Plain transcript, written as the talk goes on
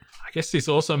guess this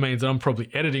also means that I'm probably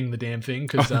editing the damn thing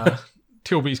because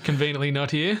Tilby's conveniently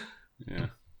not here. Yeah.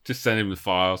 Just send him the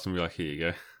files and be like, here you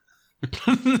go.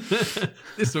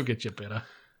 This will get you better.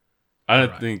 I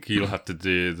don't think you'll have to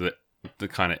do the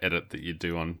kind of edit that you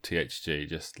do on THG.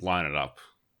 Just line it up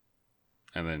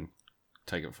and then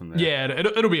take it from there. Yeah,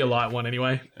 it'll be a light one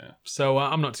anyway. Yeah. So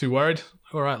I'm not too worried.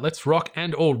 All right, let's rock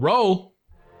and or roll.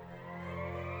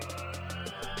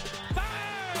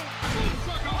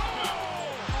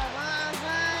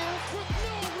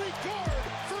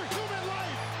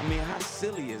 I mean, how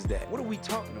silly is that? What are we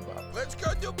talking about? Let's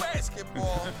go do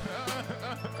basketball.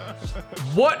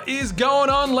 What is going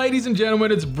on, ladies and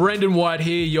gentlemen? It's Brendan White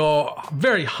here, your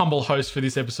very humble host for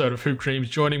this episode of Hoop Dreams.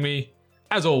 Joining me,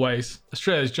 as always,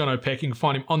 Australia's John O'Peck. You can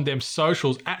find him on them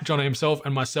socials at John himself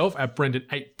and myself at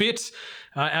Brendan8bit.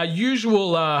 Our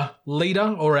usual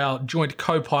leader or our joint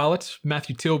co-pilot,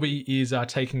 Matthew Tilby, is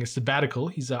taking a sabbatical.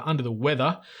 He's under the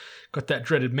weather. Got that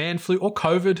dreaded man flu or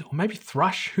COVID or maybe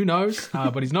thrush, who knows?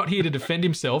 But he's not here to defend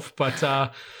himself. But,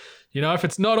 if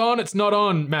it's not on, it's not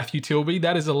on, Matthew Tilby.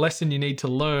 That is a lesson you need to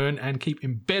learn and keep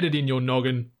embedded in your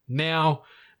noggin now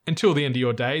until the end of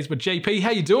your days. But JP,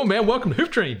 how you doing, man? Welcome to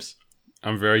Hoop Dreams.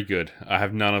 I'm very good. I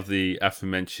have none of the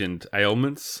aforementioned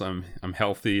ailments. I'm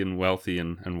healthy and wealthy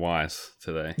and wise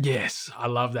today. Yes, I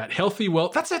love that. Healthy,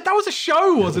 wealth. That's it. That was a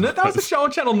show, wasn't it? That was a show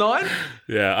on Channel 9.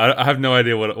 Yeah, I have no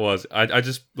idea what it was. I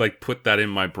just put that in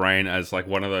my brain as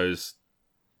one of those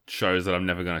shows that I'm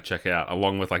never going to check out,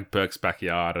 along with Burke's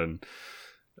Backyard and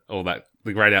all that,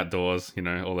 The Great Outdoors,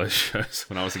 all those shows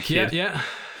when I was a kid. Yeah.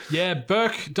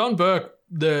 Don Burke.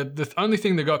 The only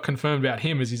thing that got confirmed about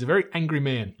him is he's a very angry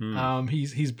man.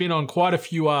 He's been on quite a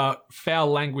few foul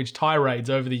language tirades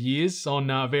over the years on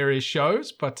various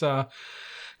shows, but I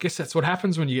guess that's what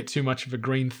happens when you get too much of a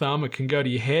green thumb. It can go to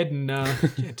your head and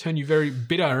turn you very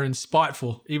bitter and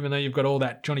spiteful, even though you've got all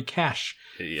that Johnny Cash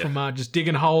from just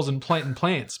digging holes and planting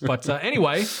plants. But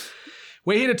anyway,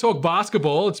 we're here to talk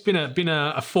basketball. It's been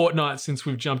a fortnight since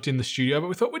we've jumped in the studio, but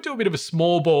we thought we'd do a bit of a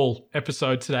small ball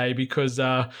episode today because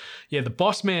the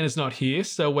boss man is not here,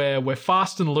 so we're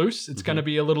fast and loose. It's going to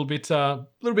be a little bit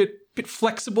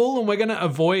flexible, and we're going to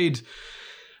avoid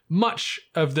much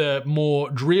of the more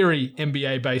dreary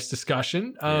NBA based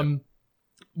discussion.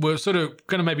 We're sort of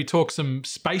going to maybe talk some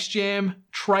Space Jam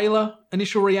trailer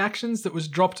initial reactions that was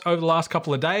dropped over the last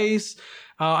couple of days.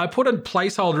 I put a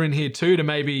placeholder in here too to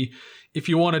maybe, if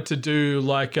you wanted to do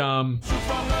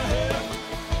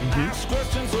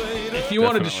if you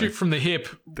wanted to shoot from the hip,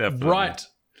 right,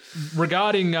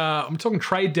 regarding, I'm talking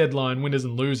trade deadline winners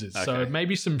and losers. Okay. So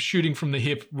maybe some shooting from the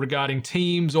hip regarding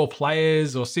teams or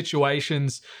players or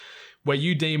situations where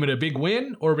you deem it a big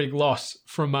win or a big loss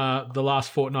from the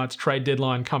last fortnight's trade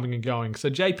deadline coming and going. So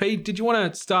JP, did you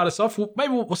want to start us off?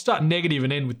 Maybe we'll start negative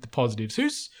and end with the positives. Who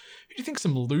do you think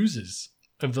some losers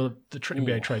of the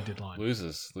NBA trade deadline?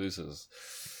 Losers.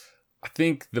 I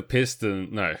think the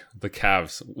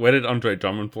Cavs. Where did Andre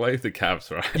Drummond play? The Cavs,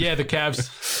 right? Yeah, the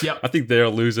Cavs. Yep. I think they're a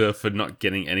loser for not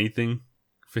getting anything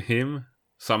for him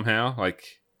somehow. A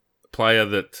player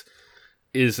that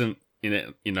isn't in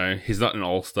it, he's not an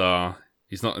all-star.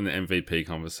 He's not in the MVP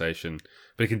conversation,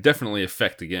 but he can definitely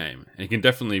affect the game. And he can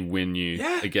definitely win you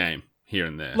a game here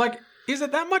and there. Is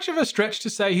it that much of a stretch to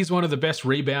say he's one of the best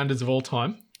rebounders of all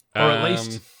time? Or at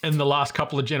least in the last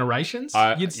couple of generations,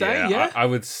 you'd say, yeah? I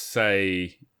would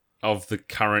say of the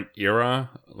current era,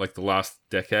 the last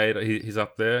decade, he's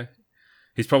up there.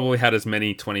 He's probably had as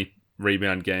many 20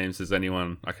 rebound games as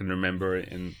anyone I can remember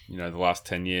in the last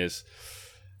 10 years.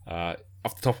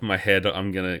 Off the top of my head,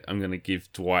 I'm gonna give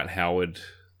Dwight Howard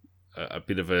a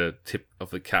bit of a tip of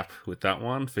the cap with that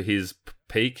one for his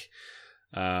peak.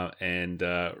 And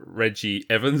Reggie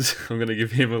Evans, I'm going to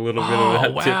give him a little bit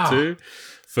of that tip too,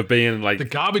 for being the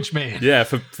garbage man. Yeah,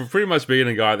 for pretty much being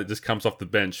a guy that just comes off the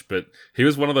bench. But he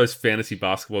was one of those fantasy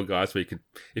basketball guys where you could,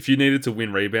 if you needed to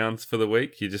win rebounds for the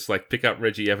week, you just pick up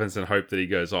Reggie Evans and hope that he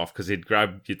goes off, because he'd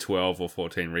grab you 12 or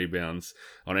 14 rebounds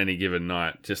on any given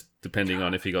night, just depending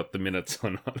on if he got the minutes or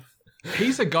not.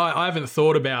 He's a guy I haven't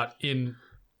thought about in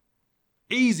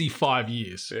easy 5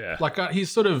 years. Yeah.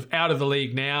 He's sort of out of the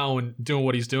league now and doing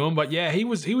what he's doing. But yeah, he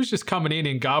was just coming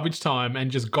in garbage time and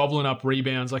just gobbling up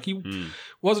rebounds. He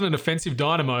wasn't an offensive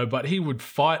dynamo, but he would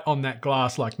fight on that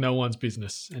glass like no one's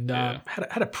business. And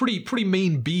had a pretty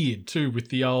mean beard too, with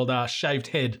the old shaved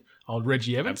head, old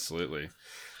Reggie Evans. Absolutely.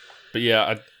 But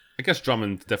yeah, I guess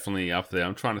Drummond's definitely up there.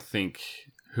 I'm trying to think,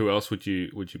 who else would you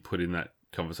put in that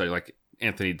conversation?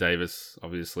 Anthony Davis,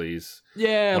 obviously, is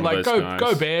one of those guys.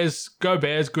 Go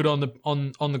Bears, good on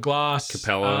the glass.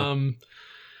 Capella.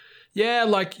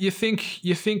 You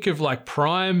think of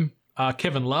prime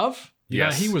Kevin Love.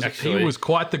 Yes, he was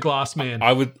quite the glass man.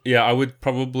 I would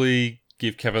probably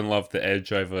give Kevin Love the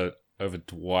edge over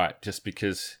Dwight, just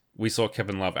because we saw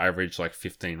Kevin Love average like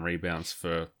 15 rebounds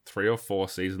for 3 or 4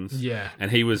 seasons. Yeah. And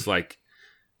he was like,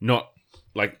 not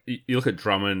like, you look at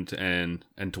Drummond and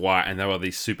Dwight, and they were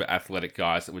these super athletic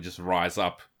guys that would just rise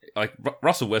up. Like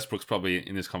Russell Westbrook's probably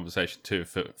in this conversation too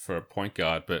for a point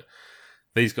guard, but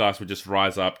these guys would just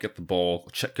rise up, get the ball,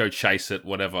 go chase it,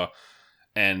 whatever.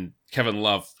 And Kevin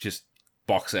Love just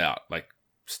box out, like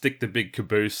stick the big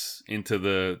caboose into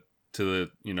the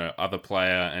other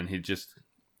player, and he'd just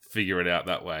figure it out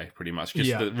that way, pretty much.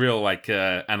 Just the real like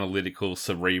analytical,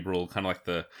 cerebral, kind of like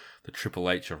the Triple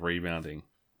H of rebounding.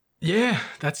 Yeah,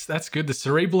 that's good. The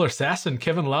cerebral assassin,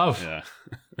 Kevin Love. Yeah.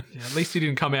 At least he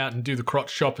didn't come out and do the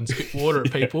crotch chop and spit water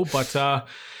at people. But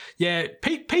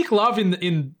peak Love in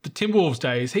the Timberwolves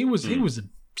days, he was a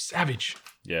savage.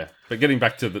 Yeah, but getting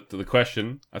back to the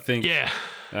question, I think. Yeah.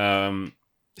 So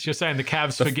you're saying the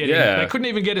Cavs they couldn't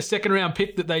even get a second round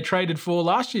pick that they traded for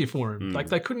last year for him. Like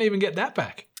they couldn't even get that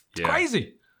back. It's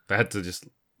crazy. They had to just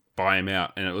buy him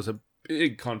out, and it was a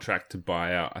big contract to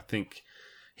buy out. I think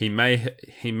he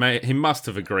must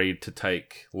have agreed to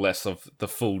take less of the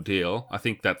full deal. I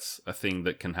think that's a thing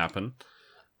that can happen.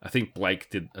 I think Blake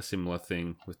did a similar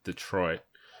thing with Detroit.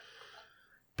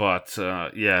 But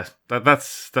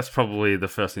that's probably the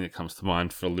first thing that comes to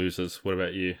mind for losers. What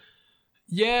about you?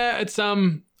 Yeah, it's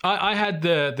I had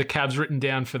the Cavs written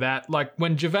down for that. Like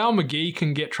when JaVale McGee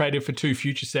can get traded for 2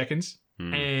 future seconds,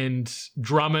 and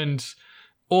Drummond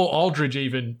or Aldridge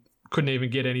even couldn't even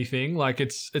get anything. Like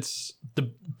it's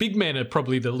the big men are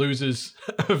probably the losers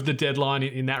of the deadline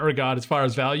in that regard as far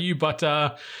as value.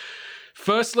 But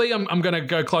firstly, I'm going to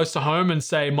go close to home and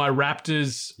say my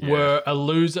Raptors were a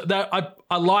loser.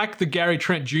 I like the Gary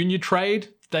Trent Jr.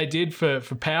 trade they did for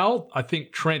Powell. I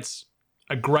think Trent's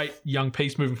a great young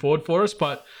piece moving forward for us,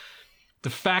 but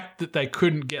the fact that they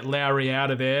couldn't get Lowry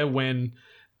out of there when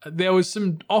there was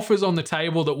some offers on the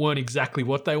table that weren't exactly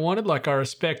what they wanted. Like I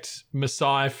respect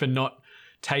Masai for not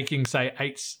taking, say,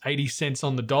 80 cents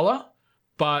on the dollar,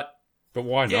 but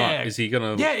why not? Is he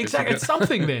gonna? Yeah, exactly. It's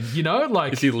something then,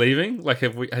 like. Is he leaving? Like,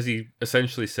 has he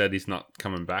essentially said he's not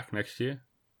coming back next year?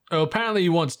 Oh, apparently he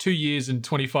wants 2 years and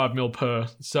 25 mil per.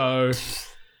 So,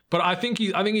 but I think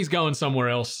he's going somewhere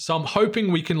else. So I'm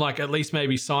hoping we can like at least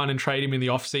maybe sign and trade him in the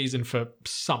off season for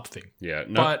something. Yeah,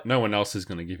 no one else is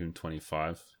going to give him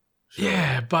 25. Sure.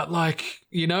 Yeah, but like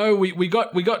we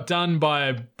got done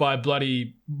by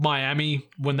bloody Miami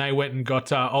when they went and got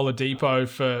Oladipo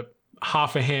for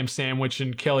half a ham sandwich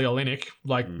and Kelly Olynyk.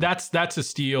 Like that's a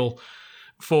steal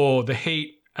for the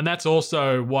Heat, and that's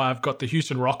also why I've got the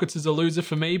Houston Rockets as a loser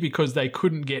for me, because they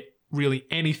couldn't get really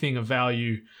anything of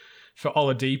value for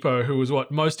Oladipo, who was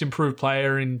most improved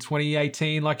player in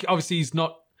 2018. Like obviously he's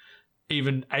not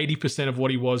even 80% of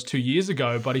what he was 2 years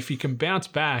ago, but if he can bounce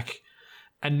back.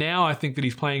 And now I think that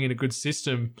he's playing in a good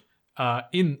system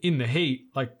in the Heat,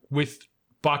 like with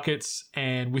buckets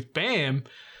and with Bam,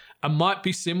 it might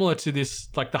be similar to this,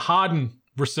 like the Harden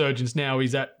resurgence. Now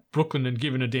he's at Brooklyn and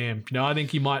giving a damn. I think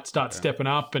he might start stepping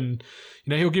up, and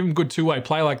he'll give him good two-way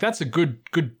play. Like that's a good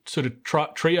sort of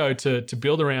trio to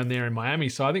build around there in Miami.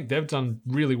 So I think they've done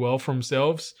really well for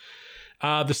themselves.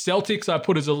 The Celtics I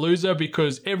put as a loser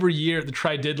because every year at the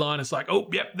trade deadline, it's like, oh,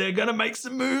 yep, they're going to make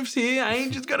some moves here.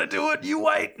 Ainge is going to do it. You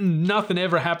wait. And nothing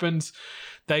ever happens.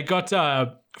 They got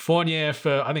Fournier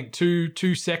for, I think,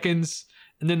 two seconds.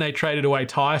 And then they traded away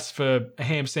Tice for a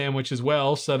ham sandwich as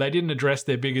well. So they didn't address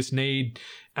their biggest need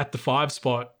at the 5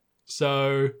 spot.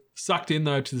 So sucked in,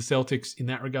 though, to the Celtics in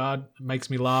that regard. It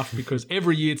makes me laugh because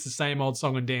every year it's the same old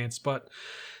song and dance. But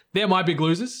they're my big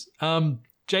losers.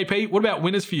 JP, what about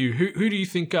winners for you? Who do you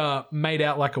think made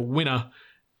out like a winner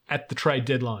at the trade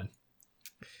deadline?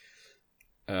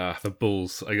 The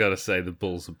Bulls. I got to say the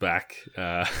Bulls are back.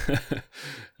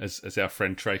 As our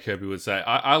friend Trey Kirby would say.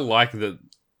 I like that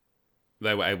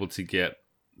they were able to get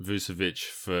Vucevic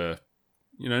for,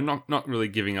 not really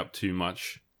giving up too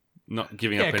much. Not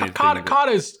giving up anything.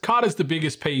 Carter's the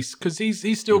biggest piece because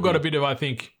he's still got a bit of, I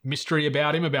think, mystery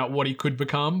about him, about what he could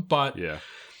become. But yeah.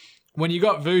 When you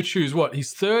got Vooch, who's what?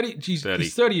 He's 30. He's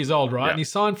 30 years old, right? Yep. And he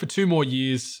signed for 2 more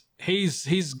years.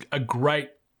 He's a great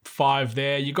 5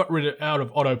 there. You got out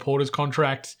of Otto Porter's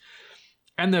contract,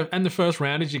 and the first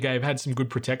rounders you gave had some good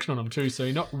protection on them too. So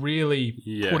you're not really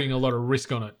putting a lot of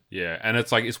risk on it. Yeah, and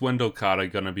it's like, is Wendell Carter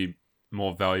going to be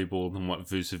more valuable than what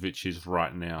Vucevic is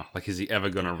right now? Like, is he ever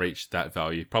going to reach that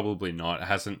value? Probably not. It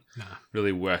hasn't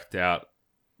really worked out.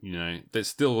 There's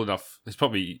still enough. He's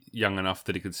probably young enough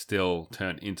that he could still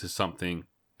turn into something,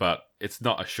 but it's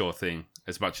not a sure thing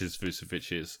as much as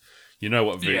Vucevic is. You know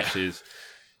what Vuce is.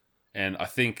 And I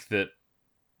think that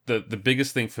the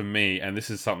biggest thing for me, and this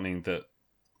is something that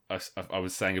I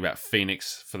was saying about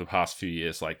Phoenix for the past few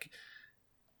years, like...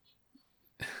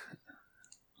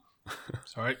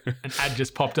 Sorry, an ad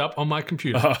just popped up on my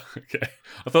computer. Oh, okay.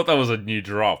 I thought that was a new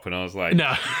drop, and I was like...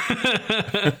 No.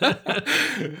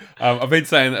 I've been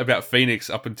saying about Phoenix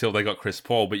up until they got Chris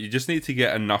Paul, but you just need to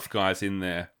get enough guys in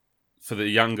there for the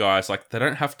young guys. Like, they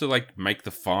don't have to like make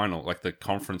the final, like the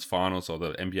conference finals or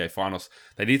the NBA finals.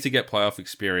 They need to get playoff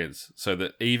experience so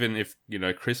that even if, you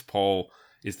know, Chris Paul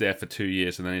is there for 2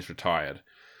 years and then he's retired,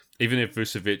 even if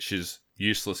Vucevic is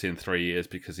useless in 3 years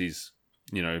because he's,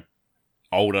 you know,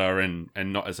 older and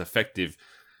not as effective,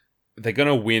 they're going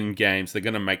to win games. They're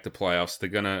going to make the playoffs. They're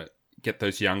going to get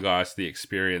those young guys the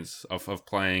experience of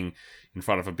playing in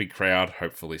front of a big crowd,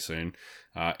 hopefully soon,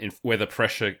 where the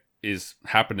pressure is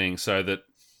happening, so that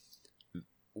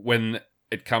when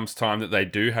it comes time that they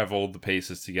do have all the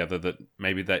pieces together, that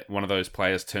maybe one of those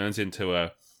players turns into an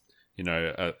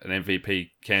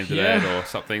MVP candidate or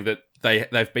something, that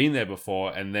they've been there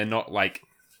before and they're not like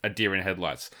a deer in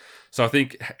headlights. So I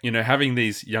think, you know, having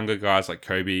these younger guys like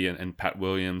Kobe and Pat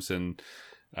Williams and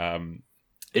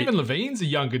even Levine's a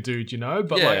younger dude, you know,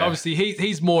 but like obviously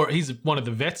he's one of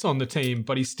the vets on the team,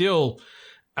 but he's still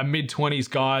a mid-20s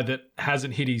guy that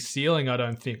hasn't hit his ceiling, I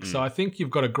don't think. So I think you've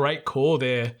got a great core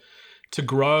there to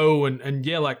grow, and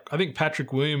yeah, like I think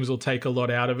Patrick Williams will take a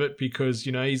lot out of it because,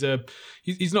 you know,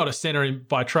 he's not a center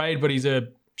by trade, but he's a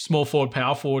small forward,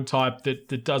 power forward type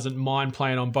that doesn't mind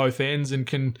playing on both ends and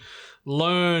can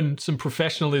learn some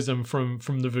professionalism from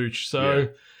the Vooch. So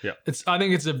I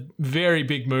think it's a very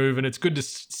big move, and it's good to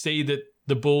see that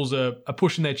the Bulls are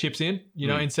pushing their chips in, you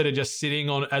know, instead of just sitting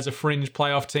on as a fringe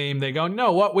playoff team. They're going,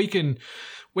 no, what, we can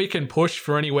push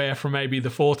for anywhere from maybe the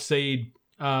 4th seed,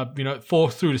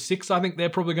 4 through to 6. I think they're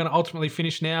probably going to ultimately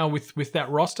finish now with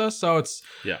that roster. So it's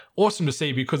awesome to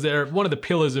see because they're one of the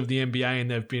pillars of the NBA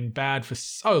and they've been bad for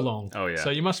so long. Oh, yeah.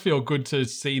 So you must feel good to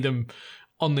see them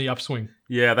on the upswing.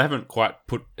 Yeah, they haven't quite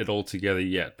put it all together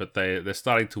yet, but they're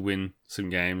starting to win some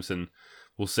games, and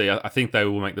we'll see. I think they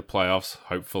will make the playoffs.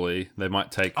 Hopefully, they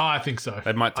might take. Oh, I think so.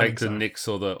 They might take the Knicks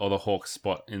or the Hawks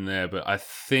spot in there, but I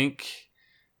think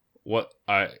what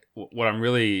I'm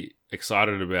really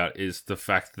excited about is the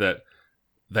fact that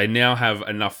they now have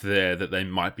enough there that they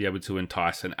might be able to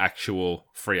entice an actual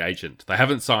free agent. They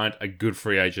haven't signed a good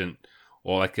free agent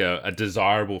or like a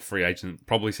desirable free agent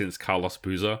probably since Carlos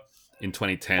Boozer in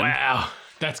 2010. Wow,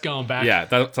 that's going back. Yeah,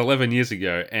 that's 11 years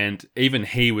ago, and even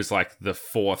he was like the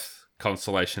 4th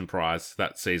consolation prize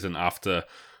that season after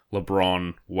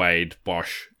LeBron, Wade,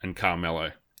 Bosh, and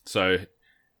Carmelo. So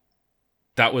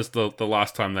that was the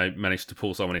last time they managed to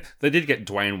pull someone in. They did get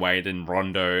Dwayne Wade and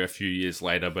Rondo a few years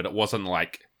later, but it wasn't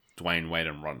like Dwayne Wade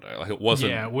and Rondo. Like, it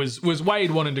wasn't. Yeah, was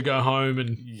Wade wanting to go home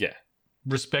and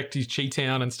respect his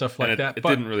Chi-town and stuff like that. It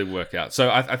didn't really work out. So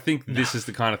I think this is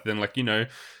the kind of thing, like, you know,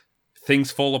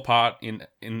 things fall apart in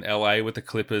LA with the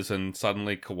Clippers and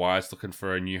suddenly Kawhi's looking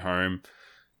for a new home.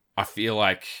 I feel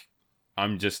like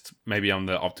I'm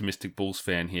the optimistic Bulls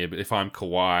fan here, but if I'm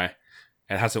Kawhi,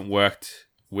 it hasn't worked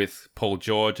with Paul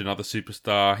George, another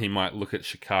superstar, he might look at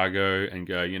Chicago and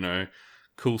go, you know,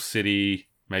 cool city,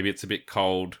 maybe it's a bit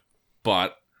cold,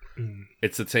 but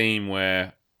it's a team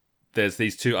where there's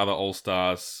these 2 other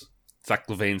all-stars. Zach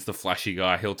LaVine's the flashy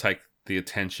guy, he'll take the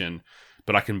attention,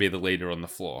 but I can be the leader on the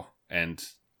floor. And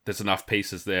there's enough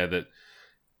pieces there that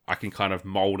I can kind of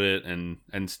mold it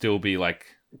and still be like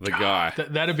the guy.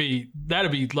 That'd be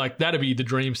the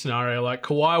dream scenario. Like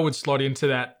Kawhi would slot into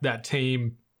that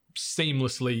team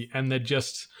seamlessly, and they're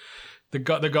just the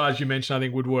guys you mentioned I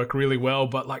think would work really well.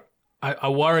 But like I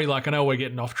worry, like I know we're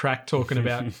getting off track talking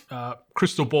about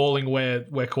crystal balling where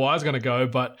Kawhi's going to go,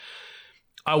 but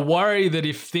I worry that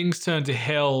if things turn to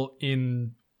hell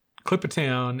in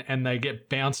Clippertown and they get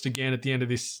bounced again at the end of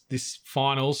this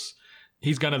finals,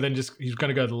 he's going to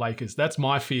go to the Lakers. That's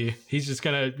my fear. He's just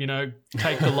going to, you know,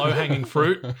 take the low hanging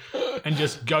fruit and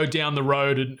just go down the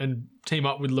road and team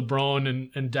up with LeBron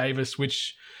and Davis,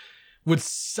 which would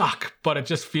suck, but it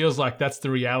just feels like that's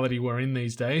the reality we're in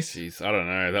these days. Jeez, I don't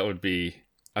know.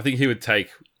 I think he would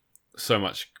take so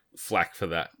much flack for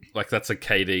that. Like, that's a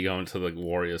KD going to the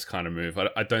Warriors kind of move.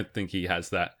 I don't think he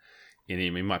has that in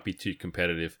him. He might be too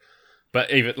competitive. But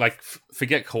even, like,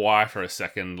 forget Kawhi for a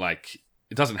second. Like,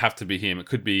 it doesn't have to be him. It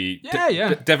could be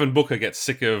Devin Booker gets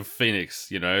sick of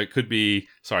Phoenix, you know. It could be,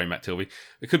 sorry, Matt Tilby.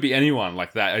 It could be anyone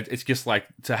like that. It's just like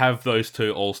to have those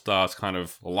 2 all-stars kind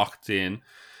of locked in,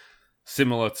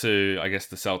 similar to, I guess,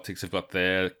 the Celtics have got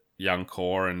their young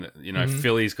core, and, you know,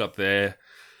 Philly's got their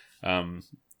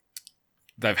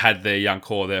they've had their young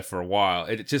core there for a while.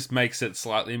 It just makes it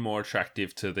slightly more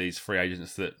attractive to these free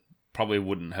agents that probably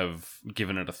wouldn't have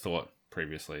given it a thought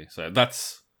previously. So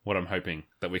that's what I'm hoping,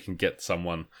 that we can get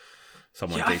someone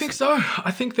decent. I think so.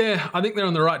 I think they're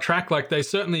on the right track. Like, they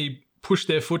certainly pushed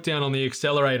their foot down on the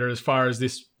accelerator as far as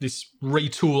this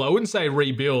retool. I wouldn't say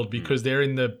rebuild, because they're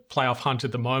in the playoff hunt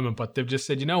at the moment, but they've just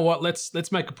said, you know what,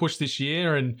 let's make a push this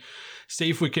year and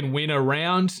see if we can win a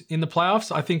round in the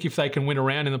playoffs. I think if they can win a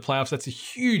round in the playoffs, that's a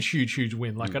huge, huge, huge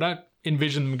win. Like, I don't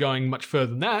envision them going much further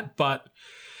than that, but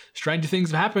stranger things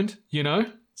have happened, you know?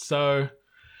 So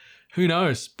who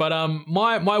knows? But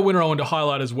my winner I wanted to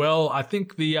highlight as well. I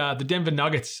think the Denver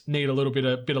Nuggets need a little bit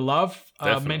of love.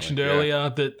 I mentioned earlier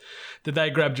that they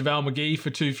grabbed JaVale McGee for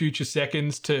 2 future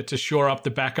seconds to shore up the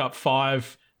backup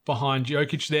 5 behind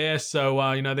Jokic there. So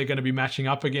they're going to be matching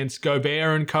up against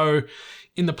Gobert and co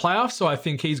in the playoffs. So I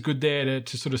think he's good there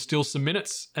to sort of steal some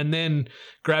minutes. And then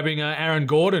grabbing Aaron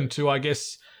Gordon to, I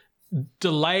guess,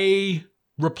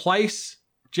 replace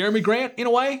Jeremy Grant in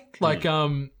a way. Like,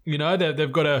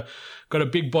 they've got a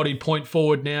big bodied point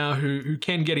forward now who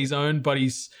can get his own, but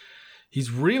he's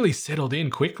really settled in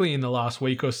quickly in the last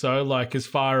week or so. Like, as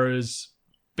far as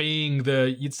being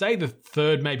you'd say the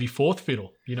third, maybe fourth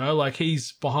fiddle, like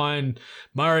he's behind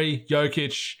Murray,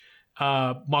 Jokic,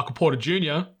 Michael Porter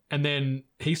Jr., and then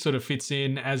he sort of fits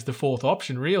in as the fourth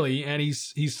option, really. And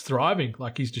he's thriving.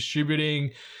 Like, he's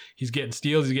distributing, he's getting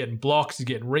steals, he's getting blocks, he's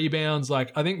getting rebounds.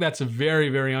 Like, I think that's a very,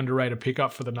 very underrated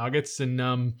pickup for the Nuggets. And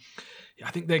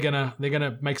I think they're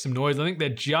gonna make some noise. I think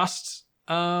they're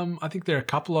I think they're a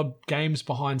couple of games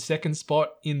behind second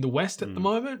spot in the West at the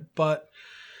moment. But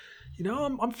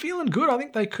I'm feeling good. I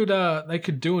think they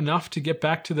could do enough to get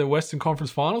back to the Western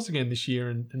Conference Finals again this year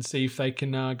and see if they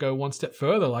can go one step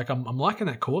further. Like, I'm liking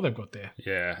that core they've got there.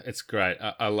 Yeah, it's great.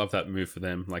 I love that move for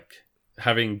them. Like,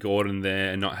 having Gordon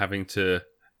there and not having to,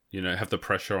 have the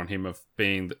pressure on him of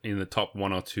being in the top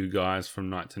 1 or 2 guys from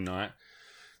night to night.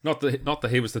 Not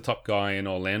that he was the top guy in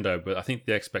Orlando, but I think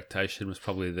the expectation was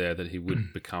probably there that he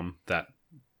would become that.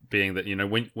 Being that,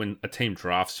 when a team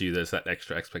drafts you, there's that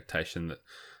extra expectation that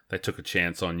they took a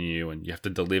chance on you and you have to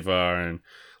deliver and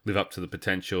live up to the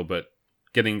potential. But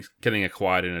getting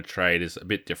acquired in a trade is a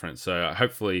bit different. So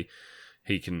hopefully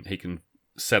he can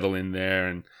settle in there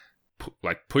and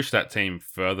push that team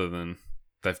further than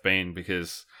they've been,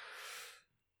 because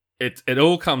it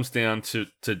all comes down to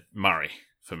Murray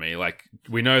for me. Like,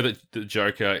 we know that the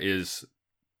Joker is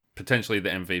potentially the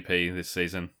MVP this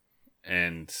season,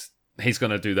 and he's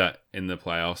going to do that in the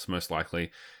playoffs most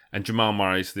likely. And Jamal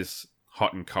Murray's this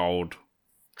hot and cold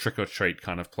trick-or-treat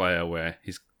kind of player where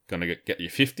he's going to get you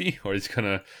 50 or he's going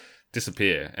to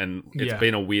disappear. And it's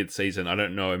been a weird season. I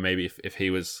don't know, maybe if he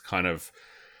was kind of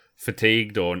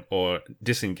fatigued or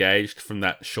disengaged from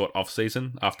that short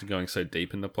off-season after going so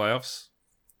deep in the playoffs.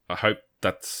 I hope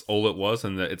that's all it was,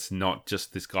 and that it's not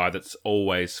just this guy that's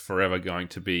always forever going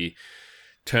to be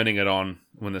turning it on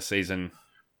when the season,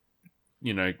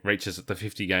 reaches at the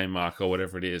 50-game mark or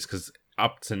whatever it is. Because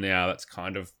up to now, that's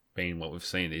kind of been what we've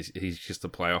seen. He's just a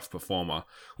playoff performer,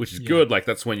 which is good. Like,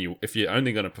 that's when if you're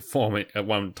only going to perform it at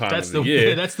one time of the year.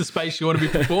 Yeah, that's the space you want to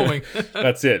be performing.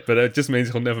 That's it. But it just means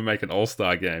he'll never make an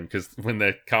All-Star game, because when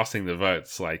they're casting the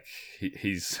votes, like,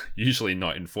 he's usually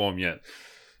not in form yet.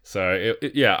 So,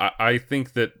 I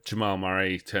think that Jamal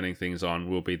Murray turning things on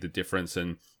will be the difference,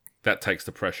 and that takes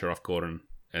the pressure off Gordon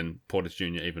and Porter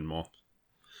Jr. even more.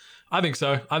 I think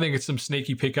so. I think it's some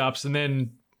sneaky pickups. And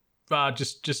then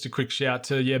just a quick shout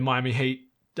to Miami Heat,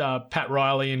 Pat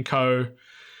Riley and co.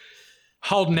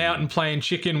 holding out and playing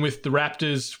chicken with the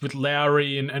Raptors with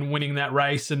Lowry and winning that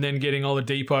race, and then getting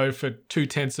Oladipo for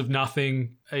 0.2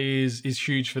 is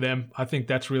huge for them. I think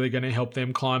that's really going to help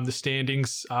them climb the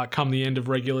standings come the end of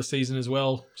regular season as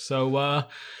well. So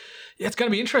it's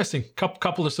going to be interesting.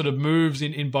 Couple of sort of moves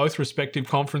in both respective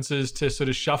conferences to sort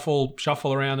of shuffle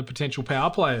around the potential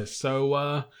power players.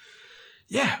 So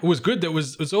it was good. It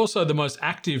was also the most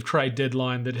active trade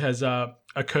deadline that has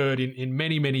occurred in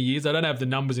many, many years. I don't have the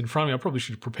numbers in front of me. I probably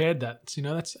should have prepared that. So,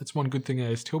 that's one good thing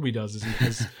AS Tilby does, is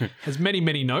he has many,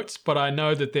 many notes. But I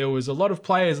know that there was a lot of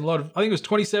players, I think it was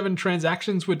 27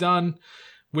 transactions were done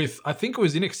with, I think it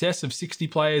was in excess of 60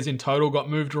 players in total got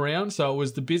moved around. So it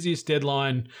was the busiest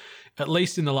deadline, at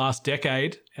least in the last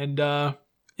decade. And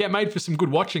it made for some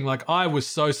good watching. Like, I was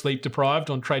so sleep deprived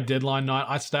on trade deadline night.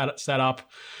 I sat up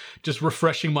just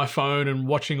refreshing my phone and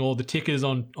watching all the tickers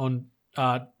on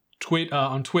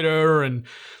Twitter and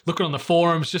looking on the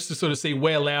forums just to sort of see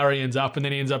where Lowry ends up, and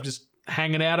then he ends up just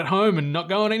hanging out at home and not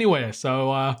going anywhere.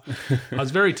 So I was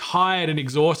very tired and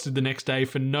exhausted the next day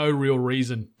for no real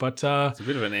reason. But it's a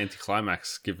bit of an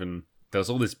anticlimax given there was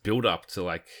all this build up to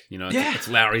like, you know, it's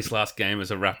Lowry's last game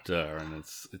as a Raptor, and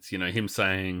it's you know, him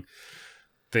saying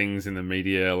things in the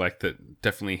media like that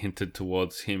definitely hinted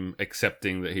towards him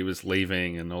accepting that he was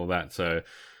leaving and all that. So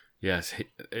yes,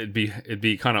 it'd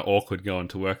be kind of awkward going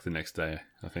to work the next day,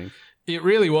 I think. It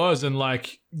really was. And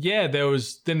like, yeah, there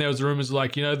was rumors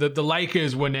like, you know, that the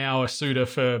Lakers were now a suitor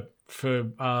for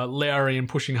Lowry and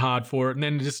pushing hard for it. And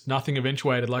then just nothing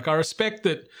eventuated. Like, I respect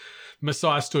that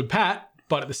Masai stood pat,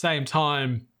 but at the same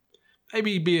time,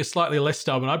 maybe be a slightly less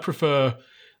stubborn. I'd prefer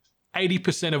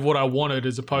 80% of what I wanted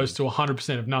as opposed to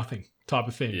 100% of nothing type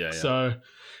of thing. Yeah. So,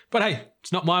 but hey,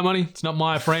 it's not my money. It's not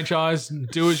my franchise.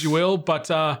 Do as you will. But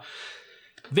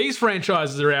these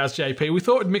franchises are ours, JP. We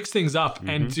thought we'd mix things up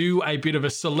and do a bit of a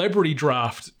celebrity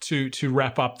draft to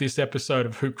wrap up this episode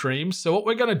of Hoop Dreams. So what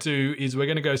we're going to do is we're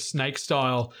going to go snake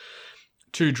style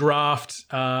to draft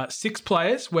 6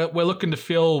 players. We're looking to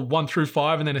fill 1 through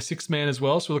 5 and then a 6-man as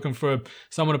well. So we're looking for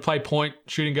someone to play point,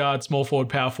 shooting guard, small forward,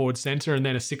 power forward, center, and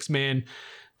then a 6-man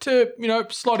to, you know,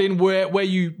 slot in where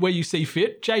you see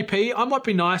fit. JP, I might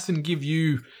be nice and give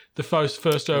you the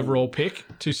first overall pick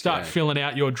to start filling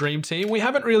out your dream team. We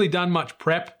haven't really done much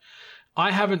prep.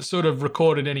 I haven't sort of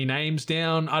recorded any names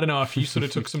down. I don't know if you sort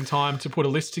of took some time to put a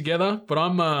list together, but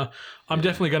I'm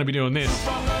definitely going to be doing this.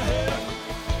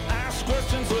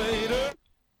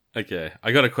 Okay,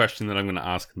 I got a question that I'm going to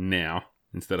ask now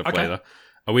instead of later.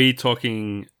 Are we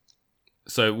talking...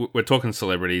 So we're talking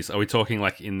celebrities. Are we talking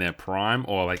like in their prime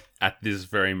or like at this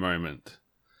very moment?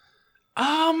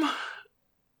 Let's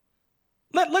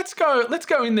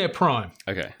go in their prime.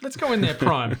 Okay. Let's go in their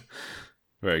prime.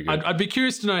 Very good. I'd be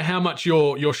curious to know how much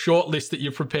your short list that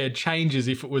you've prepared changes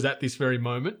if it was at this very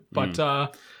moment. But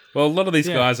well, a lot of these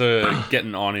guys are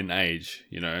getting on in age,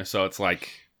 you know, so it's like,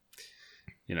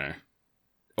 you know,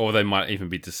 or they might even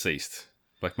be deceased.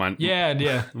 Like my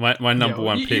number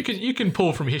one pick. You can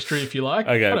pull from history if you like.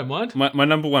 Okay. I don't mind. My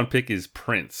number one pick is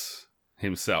Prince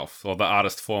himself, or the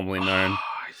artist formerly known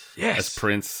as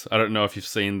Prince. I don't know if you've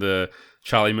seen the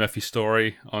Charlie Murphy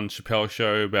story on Chappelle's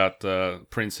show about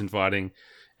Prince inviting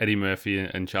Eddie Murphy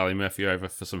and Charlie Murphy over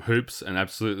for some hoops and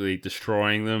absolutely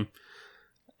destroying them.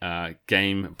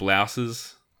 Game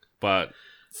blouses. But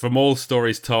from all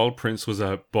stories told, Prince was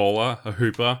a bowler, a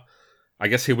hooper. I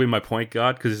guess he'll win my point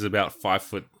guard because he's about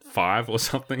 5'5" or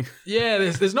something. Yeah,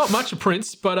 there's not much of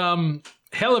Prince, but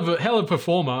hell of a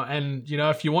performer. And you know,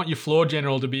 if you want your floor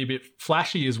general to be a bit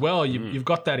flashy as well, you've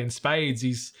got that in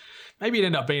spades. Maybe he'd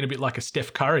end up being a bit like a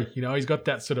Steph Curry. You know, he's got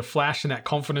that sort of flash and that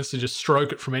confidence to just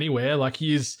stroke it from anywhere. Like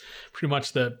he is pretty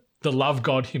much the love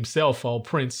god himself, old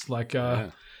Prince. Like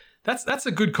that's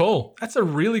a good call. That's a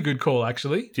really good call,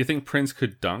 actually. Do you think Prince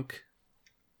could dunk?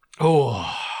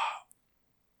 Oh.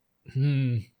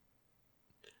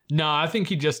 No, I think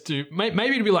he'd just do... Maybe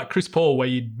it'd be like Chris Paul, where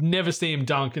you'd never see him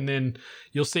dunk and then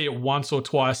you'll see it once or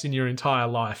twice in your entire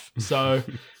life. So,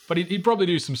 but he'd probably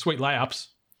do some sweet layups.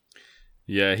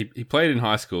 Yeah, he played in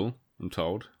high school, I'm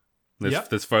told.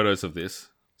 There's photos of this.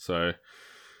 So,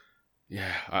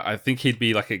 yeah, I think he'd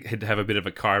be like he'd have a bit of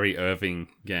a Kyrie Irving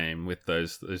game with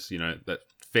those you know, that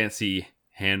fancy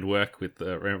handwork with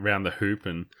around the hoop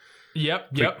and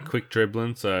quick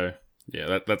dribbling. So...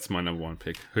 yeah, that's my number one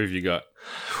pick. Who have you got?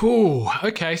 Ooh,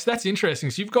 okay, so that's interesting.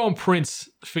 So you've gone Prince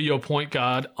for your point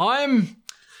guard. I'm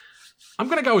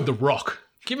going to go with The Rock.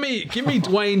 Give me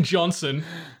Dwayne Johnson.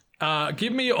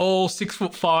 Give me all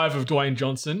 6'5" of Dwayne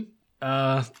Johnson.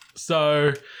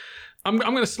 So I'm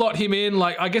going to slot him in.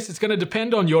 Like, I guess it's going to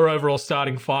depend on your overall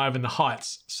starting 5 and the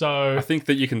heights. So I think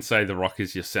that you can say The Rock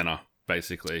is your center,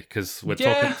 basically, because we're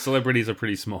talking celebrities are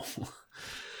pretty small.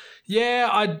 Yeah,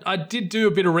 I did do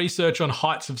a bit of research on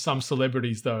heights of some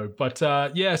celebrities though, but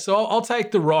so I'll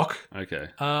take The Rock. Okay.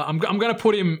 I'm going to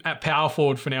put him at power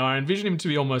forward for now. I envision him to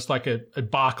be almost like a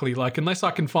Barkley. Like unless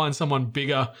I can find someone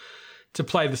bigger to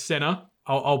play the center,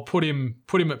 I'll put him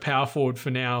at power forward for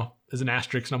now as an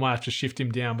asterisk, and I might have to shift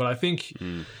him down. But I think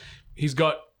he's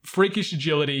got freakish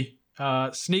agility,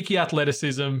 sneaky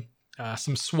athleticism,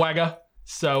 some swagger.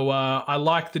 So I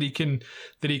like that he can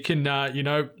you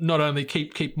know, not only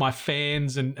keep my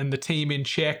fans and the team in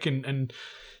check, and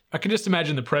I can just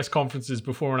imagine the press conferences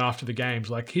before and after the games.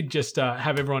 Like he'd just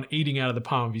have everyone eating out of the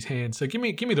palm of his hand. So give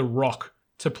me The Rock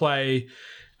to play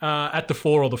at the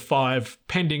 4 or the 5,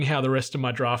 pending how the rest of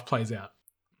my draft plays out.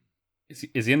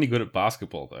 Is he any good at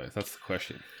basketball though? That's the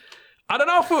question. I don't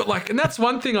know if and that's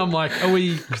one thing I'm like,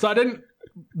 because I didn't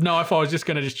know if I was just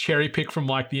going to just cherry pick from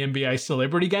like the NBA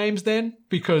celebrity games then,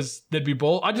 because there'd be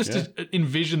ball. I just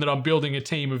envision that I'm building a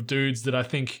team of dudes that I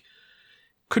think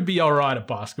could be all right at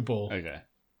basketball. Okay.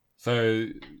 So,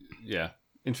 yeah,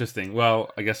 interesting.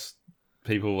 Well, I guess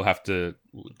people will have to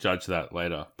judge that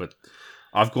later. But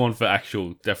I've gone for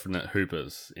actual definite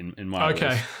hoopers in my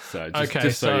list. So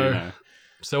just so you know.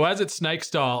 So as it's snake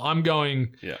style, I'm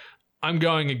going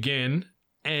again,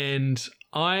 and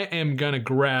I am going to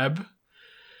grab.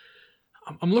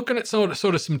 I'm looking at sort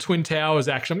of some Twin Towers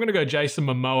action. I'm going to go Jason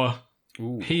Momoa.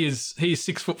 Ooh. He's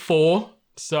 6'4",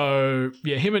 so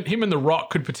yeah, him and The Rock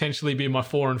could potentially be my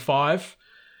 4 and 5.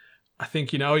 I think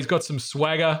he's got some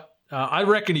swagger. I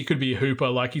reckon he could be a hooper.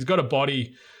 Like he's got a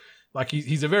body. Like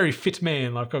he's a very fit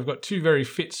man. Like I've got 2 very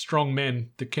fit, strong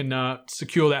men that can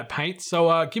secure that paint.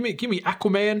 So give me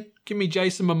Aquaman, give me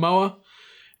Jason Momoa,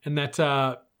 and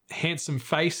that handsome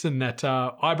face and that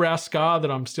eyebrow scar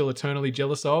that I'm still eternally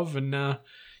jealous of, and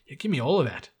give me all of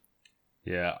that.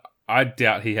 Yeah, I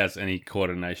doubt he has any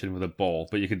coordination with a ball,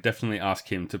 but you could definitely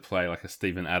ask him to play like a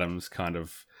Steven Adams kind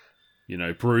of,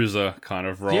 bruiser kind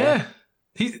of role. Yeah,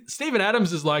 Steven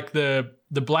Adams is like the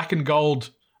black and gold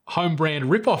home brand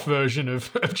ripoff version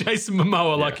of Jason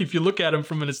Momoa. Yeah. Like if you look at him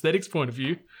from an aesthetics point of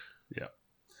view. Yeah.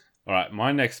 All right,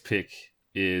 my next pick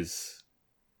is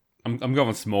I'm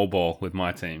going small ball with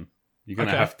my team. You're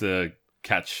gonna have to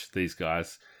catch these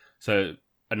guys. So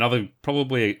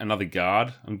probably another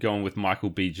guard. I'm going with Michael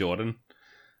B. Jordan.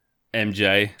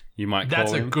 MJ, you might call him.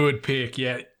 That's a good pick,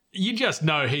 yeah. You just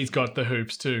know he's got the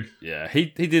hoops too. Yeah, he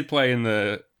did play in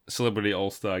the Celebrity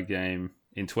All-Star game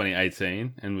in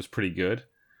 2018 and was pretty good.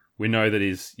 We know that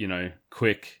he's,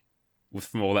 quick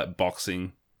from all that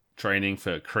boxing training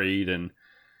for Creed, and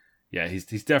yeah, he's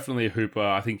definitely a hooper.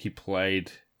 I think he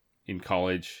played in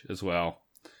college as well.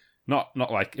 Not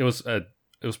like it was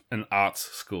an arts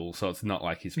school, so it's not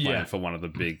like he's playing for one of the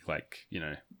big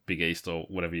Big East or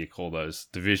whatever you call those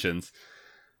divisions.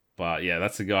 But yeah,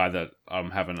 that's a guy that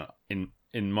I'm having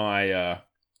in my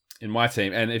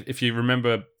team. And if you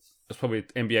remember, it's probably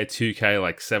NBA 2K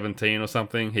like 17 or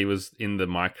something. He was in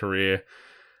My Career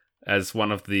as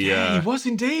one of the he was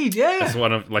indeed, yeah. As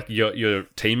one of like your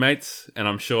teammates, and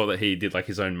I'm sure that he did like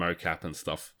his own mocap and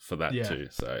stuff for that too.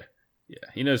 So yeah,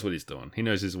 he knows what he's doing. He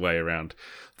knows his way around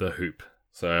the hoop.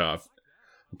 So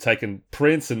I'm taking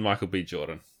Prince and Michael B.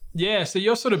 Jordan. Yeah, so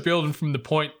you're sort of building from the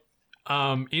point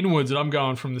inwards, and I'm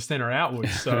going from the center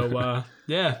outwards. So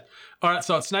yeah. All right,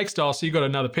 so it's snake style, so you got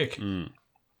another pick.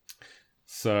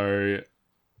 So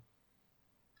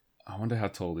I wonder how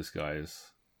tall this guy is.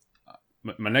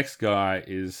 My next guy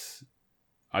is,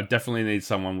 I definitely need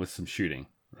someone with some shooting,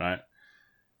 right?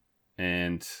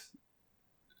 And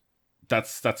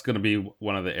that's going to be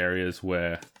one of the areas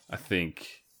where I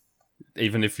think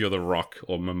even if you're The Rock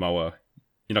or Momoa,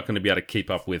 you're not going to be able to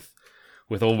keep up with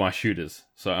all my shooters.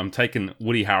 So I'm taking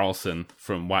Woody Harrelson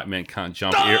from White Man Can't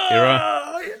Jump era.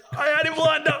 I had him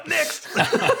lined up next.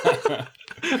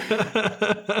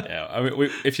 Yeah, I mean,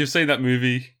 if you've seen that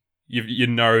movie, you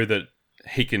know that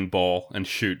he can ball and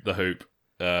shoot the hoop.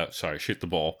 Shoot the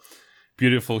ball.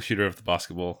 Beautiful shooter of the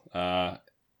basketball. To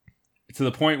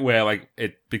the point where like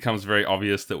it becomes very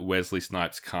obvious that Wesley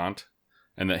Snipes can't,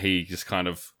 and that he just kind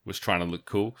of was trying to look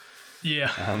cool.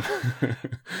 Yeah.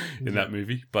 In that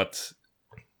movie, but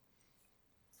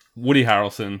Woody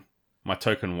Harrelson, my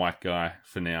token white guy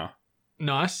for now.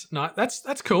 Nice.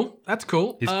 That's cool. That's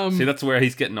cool. See, that's where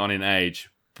he's getting on in age,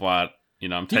 but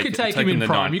I'm taking. You can take him in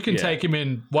prime. You can take him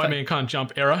in White Man Can't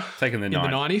Jump era. Taking the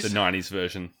 90s. The 90s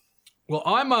version. Well,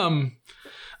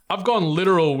 I've gone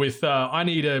literal with I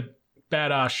need a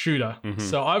badass shooter. Mm-hmm.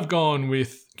 So I've gone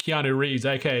with Keanu Reeves,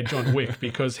 aka John Wick,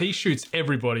 because he shoots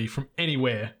everybody from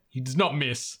anywhere. He does not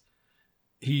miss.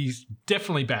 He's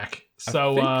definitely back.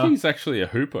 So I think he's actually a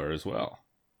hooper as well.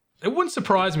 It wouldn't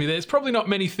surprise me. There's probably not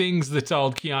many things that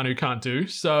old Keanu can't do.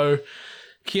 So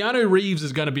Keanu Reeves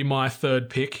is going to be my third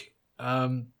pick.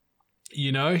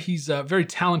 He's a very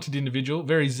talented individual,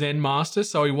 very Zen master,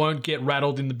 so he won't get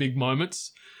rattled in the big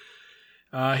moments.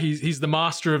 He's the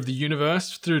master of the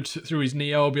universe through his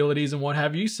Neo abilities and what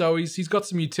have you. So he's got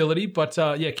some utility. But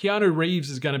Keanu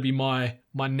Reeves is going to be my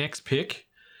next pick.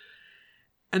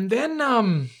 And then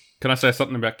can I say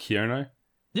something about Keanu?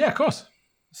 Yeah, of course.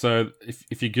 So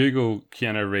if you Google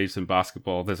Keanu Reeves in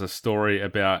basketball, there's a story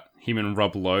about him and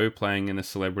Rob Lowe playing in a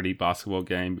celebrity basketball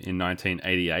game in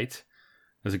 1988.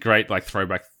 There's a great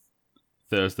Throwback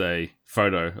Thursday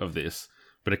photo of this.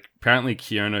 But apparently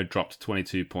Keanu dropped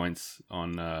 22 points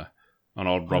on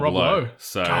old Rob Lowe.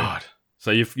 So God.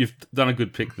 So you've done a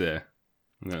good pick there.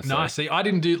 Nice. See, I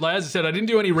didn't do, as I said, I didn't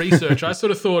do any research. I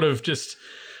sort of thought of just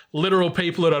literal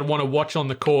people that I'd want to watch on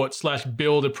the court /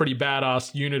 build a pretty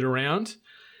badass unit around.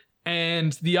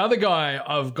 And the other guy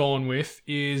I've gone with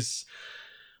is,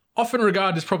 often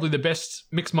regarded as probably the best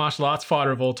mixed martial arts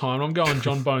fighter of all time. I'm going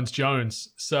John Bones Jones.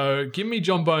 So give me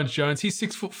John Bones Jones. He's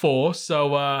 6'4",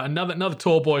 so another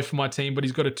tall boy for my team, but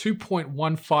he's got a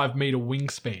 2.15 meter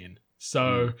wingspan.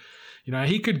 So,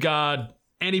 he could guard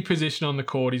any position on the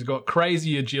court. He's got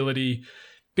crazy agility,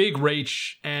 big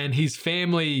reach, and his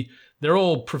family, they're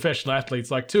all professional athletes.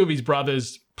 Like 2 of his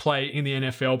brothers play in the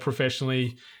NFL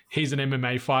professionally. He's an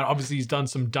MMA fighter. Obviously, he's done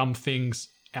some dumb things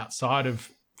outside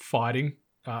of fighting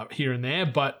here and there.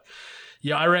 But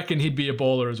yeah, I reckon he'd be a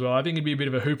baller as well. I think he'd be a bit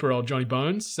of a hooper, old Johnny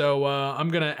Bones. So I'm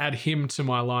going to add him to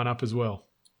my lineup as well.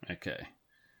 Okay.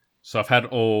 So I've had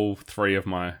all 3 of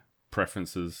my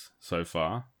preferences so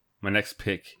far. My next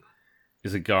pick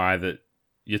is a guy that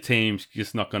your team's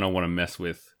just not going to want to mess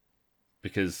with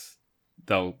because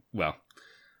I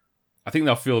think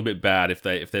they'll feel a bit bad if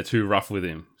they're too rough with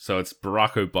him. So it's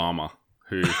Barack Obama,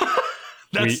 who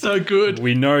so good.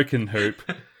 We know can hoop.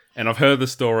 And I've heard the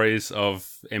stories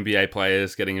of NBA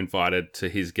players getting invited to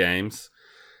his games.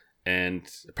 And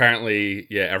apparently,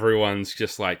 everyone's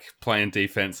just like playing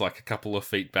defense like a couple of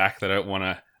feet back. They don't want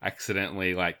to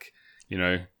accidentally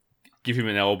give him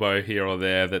an elbow here or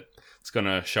there that's going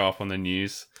to show up on the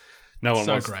news. No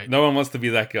one wants to be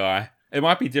that guy. It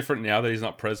might be different now that he's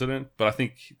not president, but I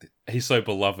think he's so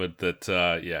beloved that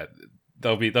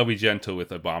they'll be gentle with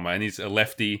Obama. And he's a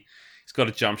lefty. He's got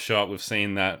a jump shot. We've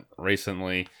seen that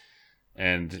recently.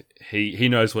 And he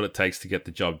knows what it takes to get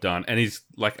the job done. And he's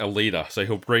like a leader. So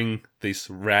he'll bring this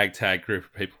ragtag group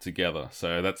of people together.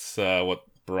 So that's what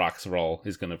Barack's role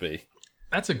is going to be.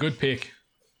 That's a good pick.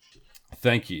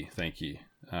 Thank you.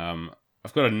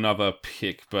 I've got another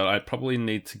pick, but I probably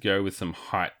need to go with some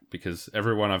height because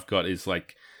everyone I've got is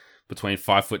like between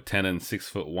 5'10" and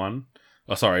 6'1".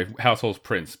 Oh, sorry, how tall's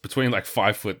Prince? Between like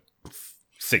 5'6" and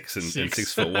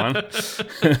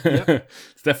 6'1". Yep.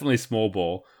 It's definitely small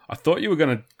ball. I thought you were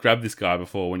going to grab this guy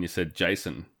before when you said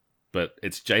Jason, but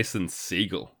it's Jason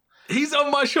Segel. He's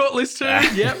on my short list too.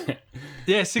 Yep.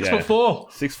 Yeah, 6'4".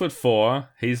 6'4".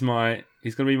 He's going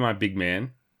to be my big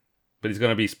man, but he's going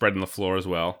to be spreading the floor as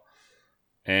well.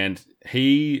 And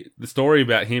the story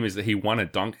about him is that he won a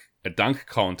dunk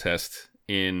contest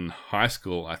in high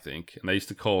school, I think, and they used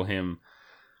to call him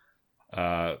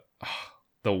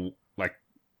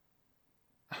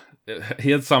he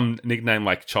had some nickname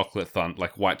like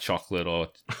like White Chocolate or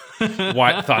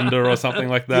White Thunder or something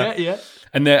like that. Yeah.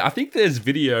 And I think there's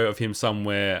video of him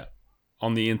somewhere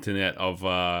on the internet of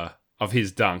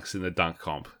his dunks in the dunk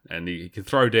comp, and he can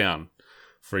throw down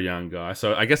for a young guy.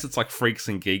 So I guess it's like Freaks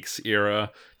and Geeks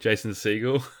era Jason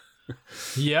Segel.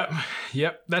 Yep.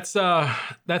 That's a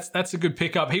good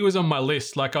pickup. He was on my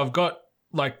list. Like I've got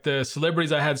like the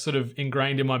celebrities I had sort of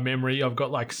ingrained in my memory. I've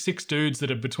got like 6 dudes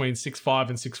that are between 6'5"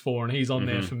 and 6'4", and he's on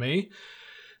there for me.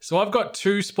 So I've got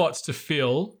 2 spots to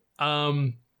fill.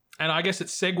 And I guess it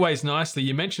segues nicely.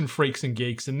 You mentioned Freaks and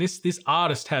Geeks, and this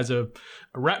artist has a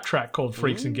rap track called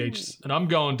Freaks and Geeks, and I'm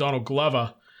going Donald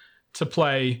Glover to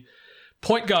play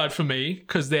point guard for me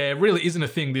because there really isn't a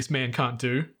thing this man can't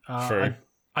do. True.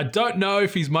 I don't know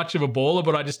if he's much of a baller,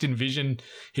 but I just envision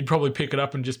he'd probably pick it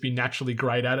up and just be naturally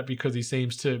great at it because he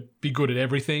seems to be good at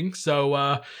everything.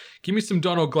 So give me some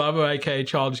Donald Glover, a.k.a.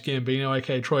 Childish Gambino,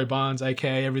 a.k.a. Troy Barnes,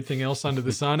 a.k.a. everything else under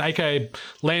the sun, a.k.a.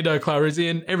 Lando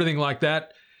Calrissian, everything like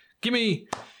that. Give me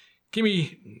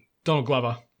Donald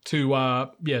Glover to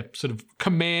sort of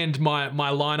command my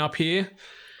lineup here.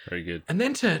 Very good. And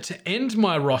then to end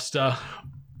my roster,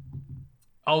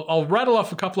 I'll rattle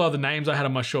off a couple other names I had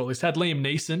on my shortlist. Had Liam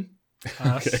Neeson,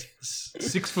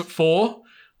 6'4".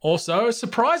 Also,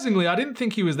 surprisingly, I didn't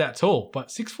think he was that tall, but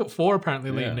 6'4" apparently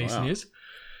Liam Neeson is.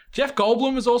 Jeff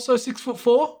Goldblum is also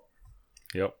 6'4".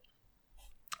 Yep.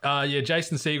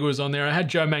 Jason Segel was on there. I had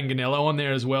Joe Manganiello on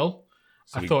there as well.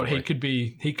 I thought he could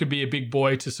be a big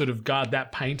boy to sort of guard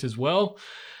that paint as well.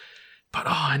 But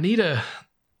I need a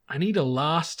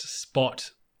last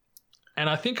spot. And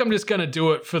I think I'm just going to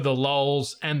do it for the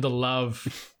lols and the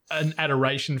love and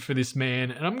adoration for this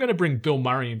man. And I'm going to bring Bill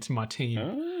Murray into my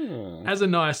team as a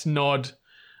nice nod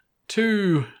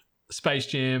to Space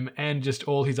Jam and just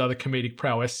all his other comedic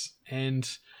prowess. And,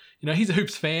 he's a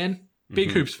Hoops fan,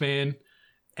 big Hoops fan.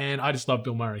 And I just love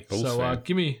Bill Murray.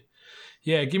 Give me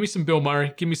some Bill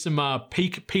Murray. Give me some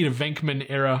peak Peter Venkman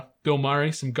era Bill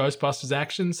Murray, some Ghostbusters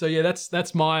action. So yeah,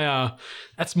 that's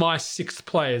my 6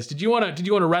 players. Did you want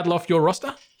to rattle off your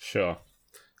roster? Sure.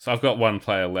 So I've got 1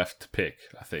 player left to pick,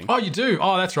 I think. Oh, you do?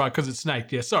 Oh, that's right, because it's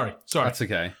snaked. Yeah, sorry. That's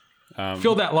okay.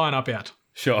 Fill that lineup out.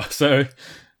 Sure. So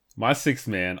my 6th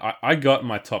man, I got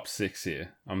my top 6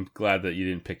 here. I'm glad that you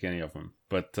didn't pick any of them.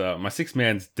 But my 6th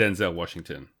man's Denzel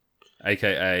Washington,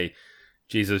 a.k.a.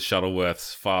 Jesus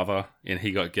Shuttleworth's father in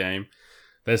He Got Game.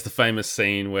 There's the famous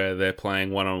scene where they're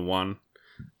playing one-on-one,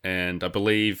 and I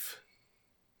believe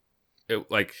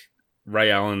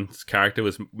Ray Allen's character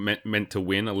was meant to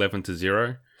win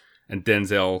 11-0, and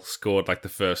Denzel scored like the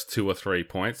first 2 or 3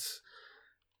 points,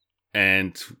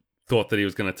 and thought that he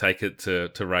was going to take it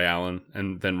to Ray Allen,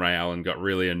 and then Ray Allen got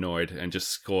really annoyed and just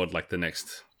scored like the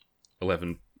next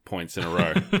 11 points in a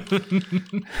row.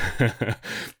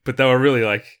 But they were really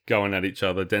like going at each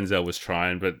other. Denzel was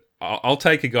trying, but I'll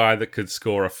take a guy that could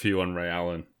score a few on Ray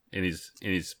Allen in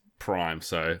his prime.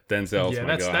 So Denzel's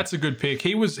my guy. That's a good pick.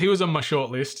 He was on my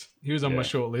short list. My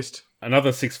short list.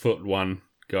 Another 6'1"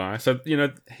 guy. So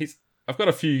I've got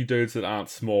a few dudes that aren't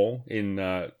small in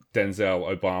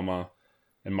Denzel, Obama,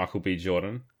 and Michael B.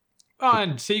 Jordan. Oh,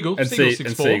 and Siegel. And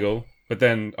Siegel's 6'4". Siegel. But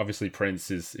then obviously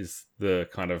Prince is the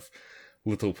kind of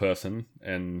little person,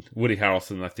 and Woody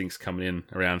Harrelson I think's coming in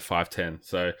around 5'10".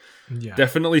 So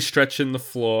definitely stretching the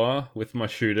floor with my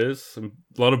shooters. A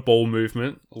lot of ball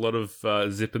movement, a lot of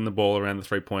zipping the ball around the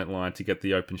 3-point line to get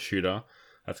the open shooter.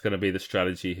 That's going to be the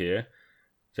strategy here.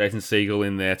 Jason Siegel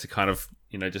in there to kind of,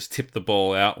 just tip the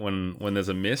ball out when there's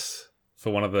a miss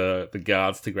for one of the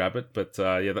guards to grab it. But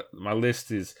my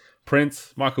list is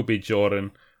Prince, Michael B.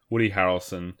 Jordan, Woody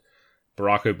Harrelson,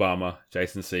 Barack Obama,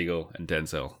 Jason Siegel, and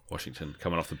Denzel Washington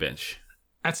coming off the bench.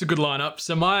 That's a good lineup.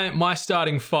 So my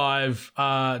starting 5,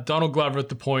 Donald Glover at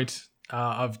the point.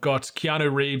 I've got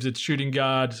Keanu Reeves at shooting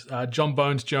guard, John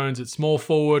Bones Jones at small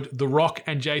forward, The Rock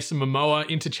and Jason Momoa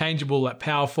interchangeable at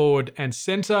power forward and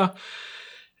center.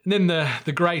 And then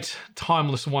the great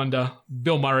timeless wonder,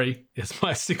 Bill Murray, is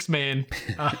my 6th man,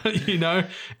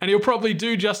 and he'll probably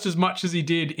do just as much as he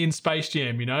did in Space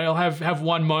Jam. He'll have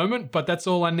one moment, but that's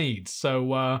all I need.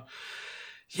 So,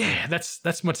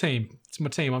 that's my team. It's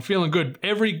my team. I'm feeling good.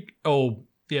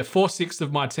 4/6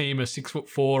 of my team are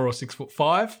 6'4" or 6'5".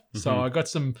 Mm-hmm. So I got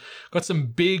some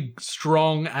big,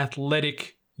 strong,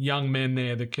 athletic young men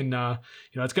there that can,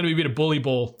 it's going to be a bit of bully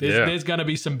ball. There's going to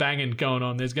be some banging going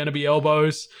on. There's going to be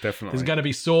elbows. Definitely. There's going to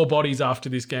be sore bodies after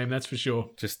this game, that's for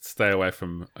sure. Just stay away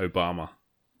from Obama.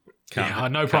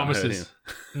 No promises.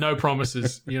 No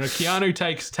promises. Keanu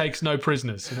takes no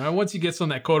prisoners. Once he gets on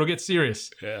that court, it'll get serious.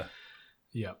 Yeah.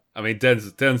 Yeah. I mean,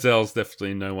 Denzel's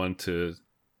definitely no one to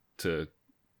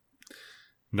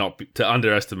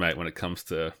underestimate when it comes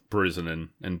to bruising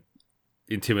and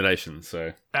intimidation.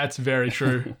 So that's very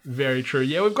true. Very true.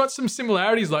 Yeah, we've got some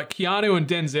similarities, like Keanu and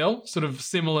Denzel, sort of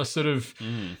similar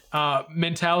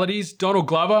mentalities. Donald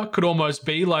Glover could almost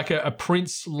be like a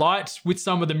Prince light with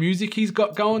some of the music he's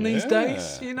got going these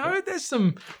days. There's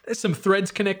some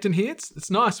threads connecting here. It's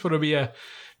nice. It'll be a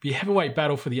heavyweight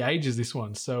battle for the ages, this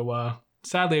one. So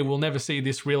sadly we'll never see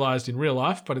this realized in real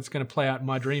life, but it's going to play out in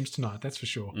my dreams tonight, that's for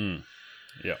sure.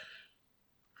 Yeah.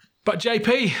 But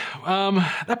JP,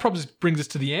 that probably brings us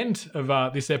to the end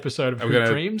of this episode of Hoop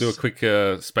Dreams. Do a quick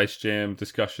Space Jam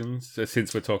discussion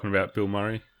since we're talking about Bill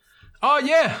Murray. Oh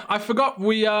yeah, I forgot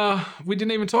we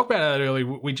didn't even talk about that earlier.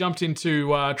 We jumped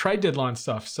into trade deadline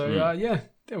stuff. So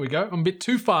there we go. I'm a bit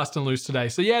too fast and loose today.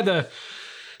 So yeah,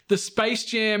 the Space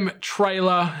Jam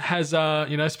trailer has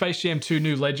Space Jam 2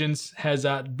 New Legends has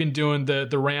been doing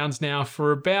the rounds now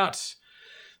for about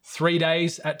 3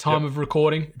 days at time of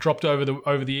recording. Dropped over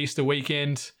the Easter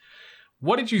weekend.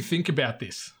 What did you think about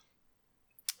this?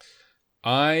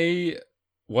 I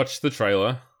watched the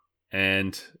trailer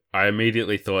and I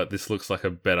immediately thought this looks like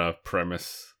a better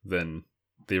premise than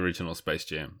the original Space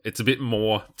Jam. It's a bit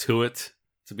more to it.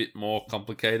 It's a bit more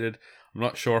complicated. I'm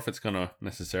not sure if it's going to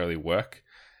necessarily work,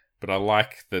 but I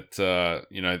like that,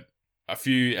 a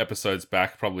few episodes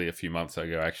back, probably a few months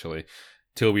ago actually,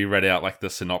 Tilby read out like the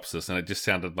synopsis and it just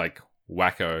sounded like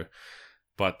wacko,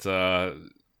 but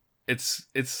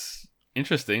it's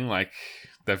interesting. Like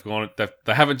they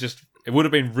haven't just. It would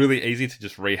have been really easy to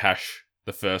just rehash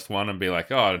the first one and be like,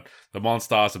 oh, the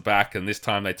Monstars are back, and this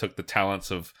time they took the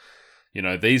talents of,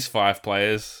 these 5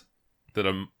 players that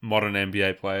are modern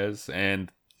NBA players, and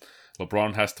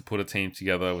LeBron has to put a team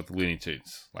together with Looney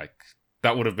Tunes. Like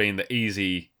that would have been the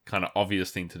easy kind of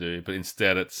obvious thing to do, but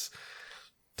instead it's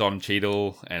Don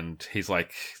Cheadle, and he's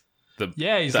like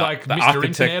he's like the Mr.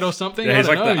 architect. Internet or something. Yeah, he's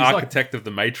like the he's architect of the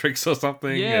Matrix or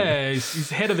something. Yeah, he's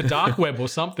head of the dark web or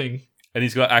something. And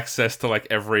he's got access to like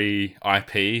every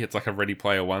IP. It's like a Ready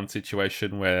Player One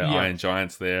situation where Iron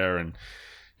Giant's there, and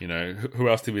who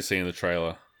else did we see in the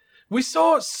trailer? We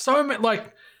saw so many,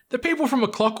 like the people from A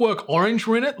Clockwork Orange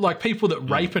were in it, like people that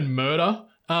rape and murder.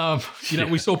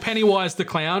 We saw Pennywise the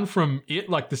Clown from It,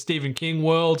 like the Stephen King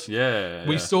world. Yeah.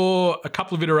 We saw a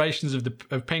couple of iterations of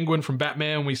Penguin from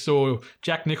Batman. We saw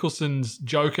Jack Nicholson's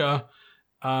Joker.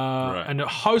 and a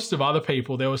host of other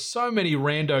people. There were so many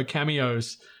rando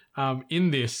cameos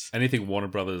in this. Anything Warner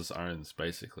Brothers owns,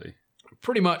 basically.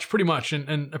 Pretty much.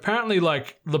 And apparently,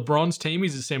 like, LeBron's team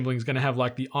he's assembling is going to have,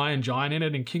 like, the Iron Giant in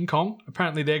it and King Kong.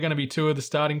 Apparently, they're going to be two of the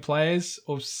starting players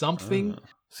or something.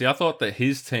 See, I thought that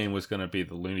his team was going to be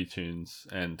the Looney Tunes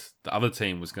and the other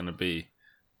team was going to be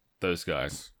those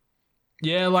guys.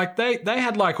 Yeah, like, they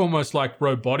had, like, almost, like,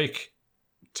 robotic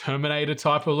Terminator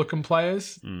type of looking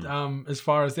players as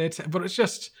far as their but it's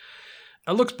just,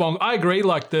 it looks bong. I agree,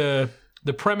 like, the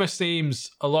premise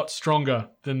seems a lot stronger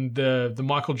than the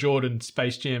Michael Jordan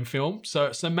Space Jam film.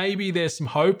 So maybe there's some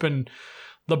hope, and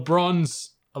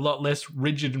LeBron's a lot less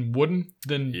rigid and wooden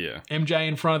than MJ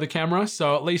in front of the camera.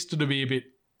 So at least it'll be a bit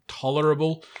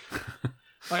tolerable.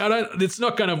 Like, it's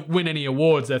not going to win any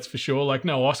awards, that's for sure. Like,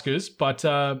 no Oscars, but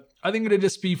I think it'll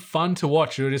just be fun to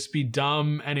watch. It'll just be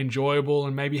dumb and enjoyable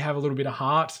and maybe have a little bit of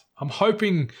heart. I'm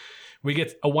hoping we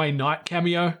get a Wayne Knight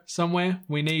cameo somewhere.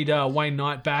 We need Wayne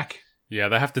Knight back. Yeah,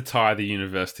 they have to tie the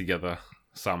universe together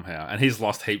somehow. And he's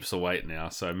lost heaps of weight now,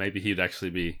 so maybe he'd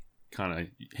actually be kind of...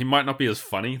 He might not be as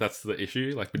funny, that's the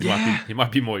issue. Like, but he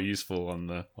might be more useful on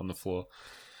the floor.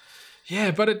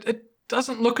 Yeah, but it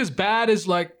doesn't look as bad as,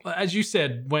 like, as you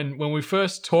said, when we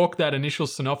first talked that initial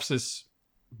synopsis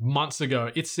months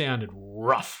ago, it sounded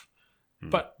rough.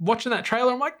 But watching that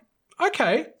trailer, I'm like,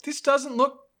 okay, this doesn't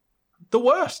look the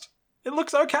worst. It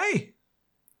looks okay.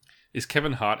 Is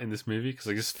Kevin Hart in this movie? Because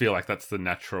I just feel like that's the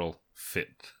natural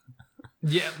fit.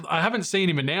 Yeah, I haven't seen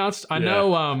him announced. I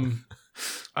know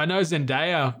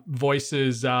Zendaya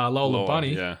voices Lola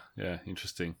Bunny. Yeah,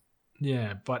 interesting.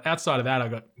 Yeah, but outside of that,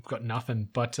 I got nothing.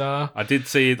 But I did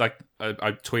see, like,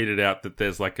 I tweeted out that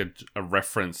there's like a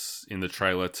reference in the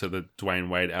trailer to the Dwayne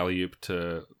Wade alley-oop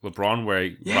to LeBron where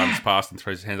he runs past and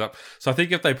throws his hands up. So I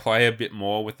think if they play a bit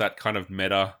more with that kind of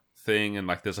meta thing, and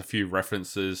like there's a few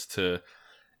references to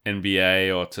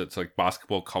NBA or to like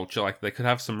basketball culture, like they could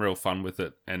have some real fun with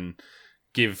it and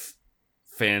give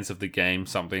fans of the game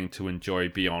something to enjoy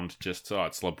beyond just,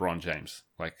 it's LeBron James.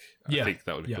 Like, I think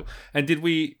that would be cool. And did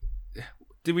we,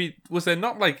 was there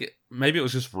not, like, maybe it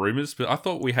was just rumors, but I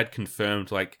thought we had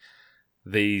confirmed, like,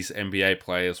 these NBA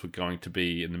players were going to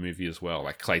be in the movie as well,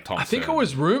 like Klay Thompson. I think it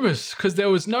was rumors because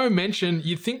there was no mention.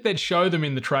 You'd think they'd show them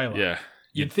in the trailer. Yeah.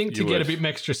 You'd think to get a bit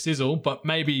extra sizzle, but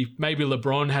maybe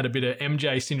LeBron had a bit of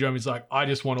MJ syndrome. He's like, I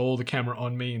just want all the camera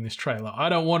on me in this trailer. I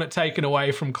don't want it taken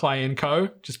away from Klay and Co.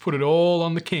 Just put it all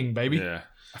on the king, baby. Yeah.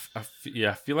 I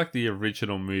feel like the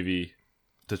original movie,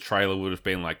 the trailer would have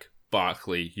been like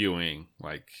Barkley, Ewing,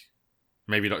 like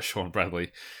maybe not Sean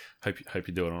Bradley. Hope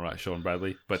you're doing all right, Sean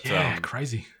Bradley. But yeah,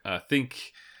 crazy. I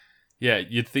think,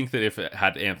 you'd think that if it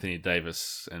had Anthony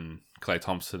Davis and Klay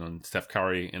Thompson and Steph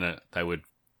Curry in it, they would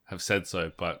have said so,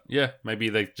 but maybe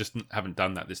they just haven't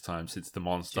done that this time since the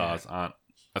Monstars aren't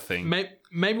a thing.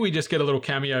 Maybe we just get a little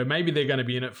cameo. Maybe they're going to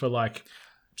be in it for like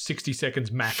 60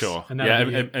 seconds max. Sure. And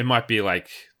it might be like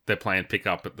they're playing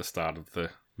pickup at the start of the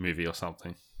movie or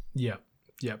something. Yeah.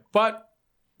 But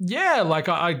like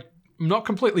I'm not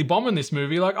completely bombing this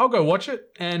movie. Like, I'll go watch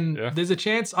it, and there's a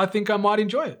chance I think I might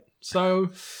enjoy it. So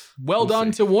we'll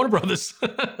done to Warner Brothers.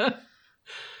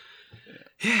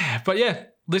 But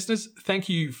listeners, thank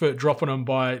you for dropping on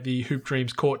by the Hoop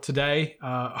Dreams court today.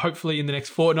 Hopefully in the next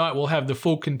fortnight, we'll have the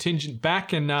full contingent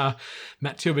back, and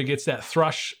Matt Tilby gets that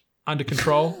thrush under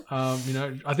control.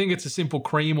 I think it's a simple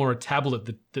cream or a tablet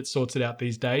that sorts it out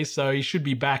these days. So he should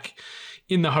be back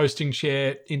in the hosting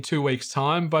chair in 2 weeks'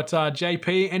 time. But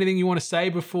JP, anything you want to say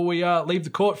before we leave the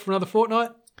court for another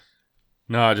fortnight?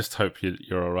 No, I just hope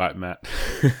you're all right, Matt.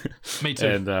 Me too.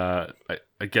 And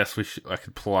I guess I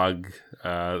could plug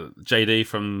JD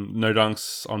from No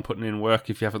Dunks on Putting In Work.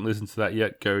 If you haven't listened to that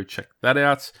yet, go check that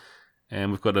out.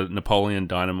 And we've got a Napoleon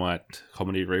Dynamite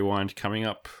comedy rewind coming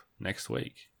up next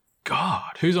week.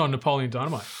 God, who's on Napoleon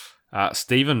Dynamite?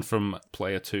 Steven from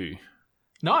Player 2.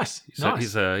 Nice.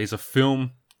 He's a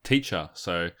film teacher,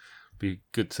 so it'd be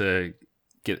good to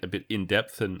get a bit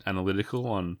in-depth and analytical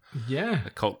on a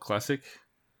cult classic.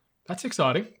 That's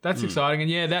exciting.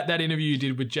 Exciting. And that interview you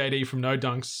did with JD from No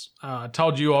Dunks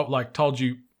told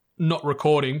you not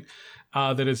recording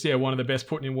that it's one of the best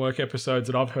Putting In Work episodes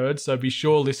that I've heard. So be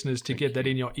sure, listeners, to get that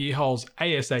in your ear holes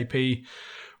ASAP.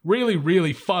 Really,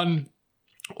 really fun,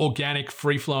 organic,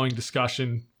 free-flowing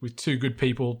discussion with two good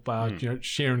people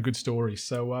sharing good stories.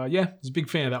 So I was a big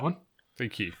fan of that one.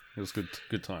 Thank you. It was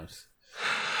good times.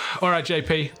 All right,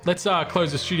 JP, let's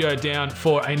close the studio down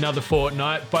for another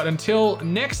fortnight. But until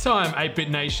next time, 8-Bit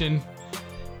Nation,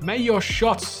 may your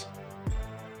shots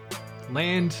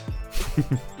land.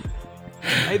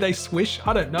 May they swish.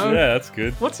 I don't know. Yeah, that's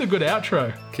good. What's a good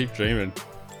outro? Keep dreaming.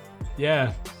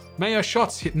 Yeah. May our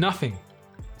shots hit nothing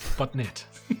but net.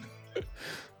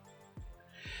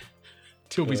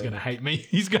 Tilby's going to hate me.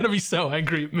 He's going to be so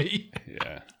angry at me.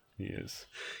 Yeah, he is.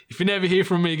 If you never hear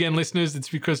from me again, listeners, it's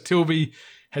because Tilby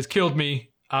has killed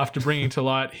me after bringing to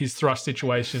light his thrust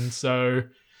situation. So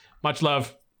much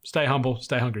love. Stay humble.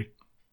 Stay hungry.